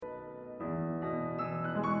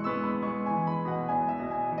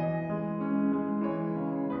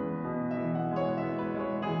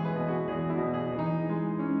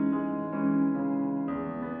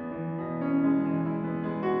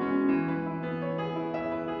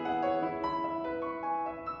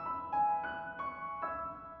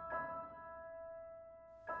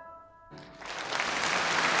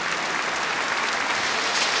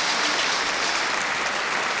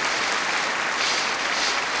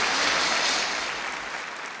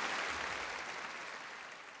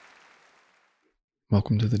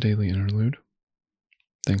Welcome to the Daily Interlude.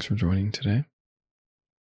 Thanks for joining today.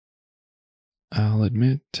 I'll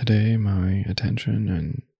admit today my attention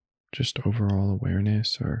and just overall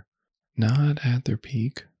awareness are not at their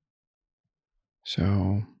peak.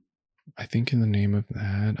 So I think in the name of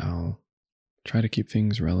that, I'll try to keep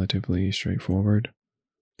things relatively straightforward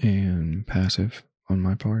and passive on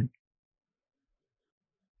my part.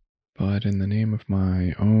 But in the name of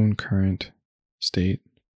my own current state,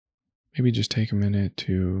 maybe just take a minute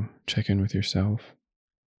to check in with yourself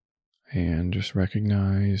and just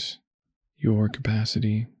recognize your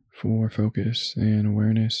capacity for focus and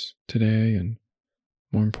awareness today, and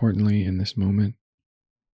more importantly, in this moment.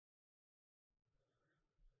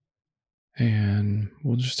 And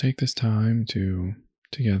we'll just take this time to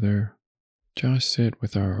together just sit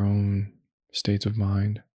with our own states of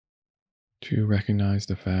mind to recognize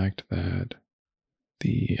the fact that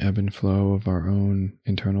the ebb and flow of our own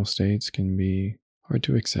internal states can be hard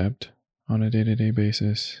to accept on a day to day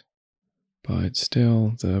basis. But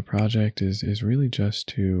still, the project is really just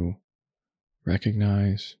to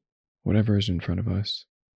recognize whatever is in front of us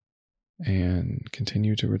and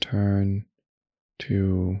continue to return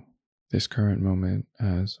to this current moment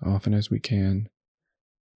as often as we can,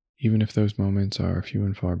 even if those moments are few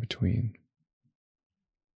and far between.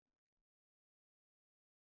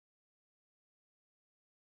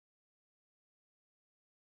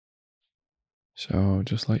 So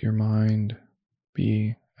just let your mind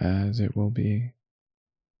be as it will be,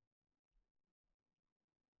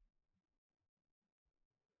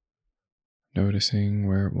 noticing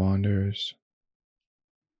where it wanders,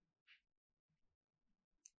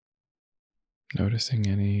 noticing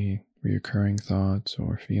any reoccurring thoughts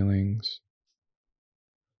or feelings.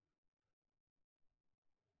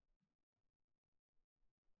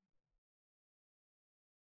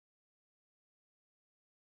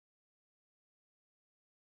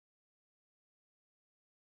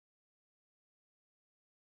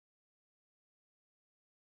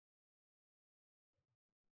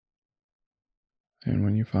 And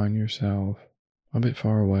when you find yourself a bit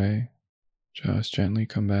far away, just gently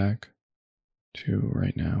come back to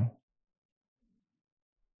right now.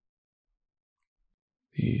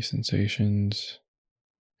 The sensations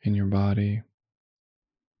in your body,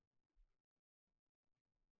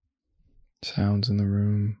 sounds in the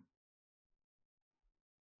room,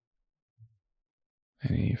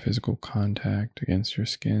 any physical contact against your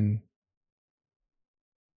skin,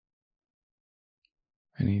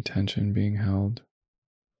 any tension being held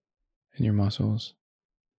in your muscles.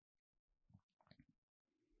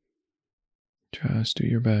 Just do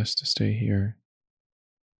your best to stay here.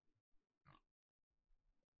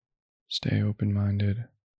 Stay open minded.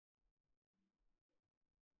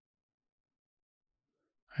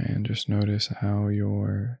 And just notice how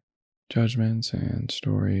your judgments and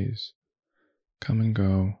stories come and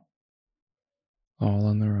go all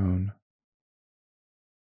on their own.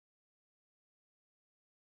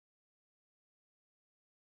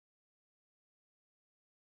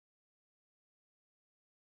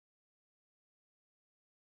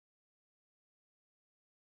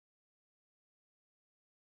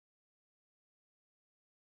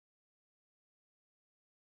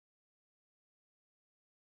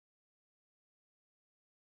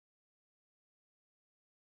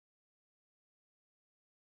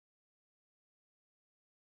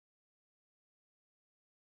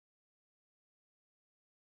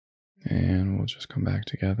 And we'll just come back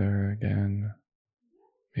together again,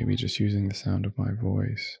 maybe just using the sound of my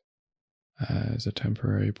voice as a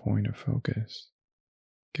temporary point of focus,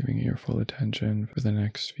 giving it your full attention for the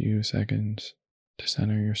next few seconds to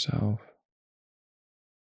center yourself,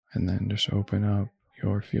 and then just open up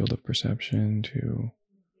your field of perception to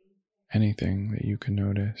anything that you can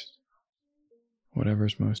notice,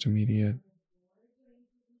 whatever's most immediate,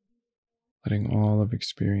 letting all of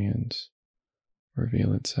experience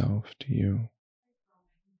reveal itself to you,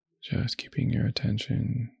 just keeping your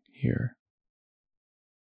attention here.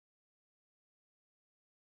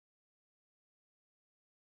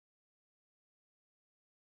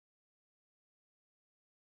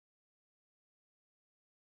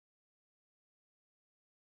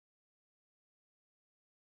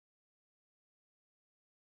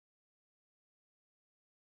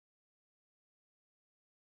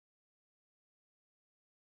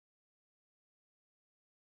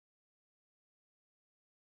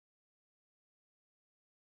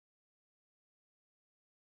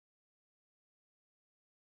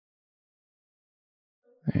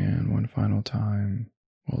 And one final time,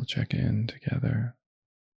 we'll check in together.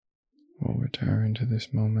 We'll return to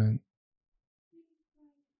this moment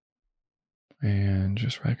and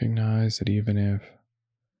just recognize that even if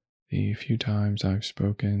The few times I've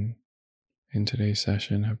spoken in today's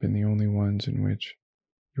session have been the only ones in which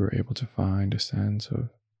you were able to find a sense of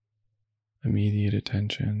immediate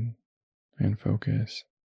attention and focus.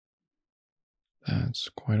 That's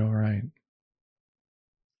quite all right.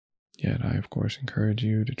 Yet I, of course, encourage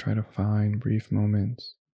you to try to find brief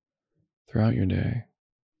moments throughout your day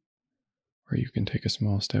where you can take a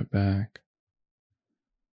small step back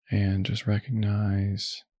and just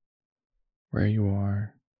recognize where you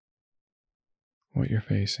are, what you're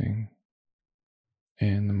facing,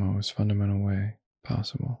 in the most fundamental way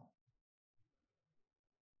possible.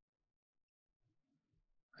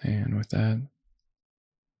 And with that,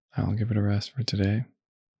 I'll give it a rest for today,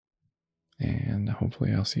 and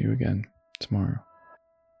hopefully I'll see you again tomorrow.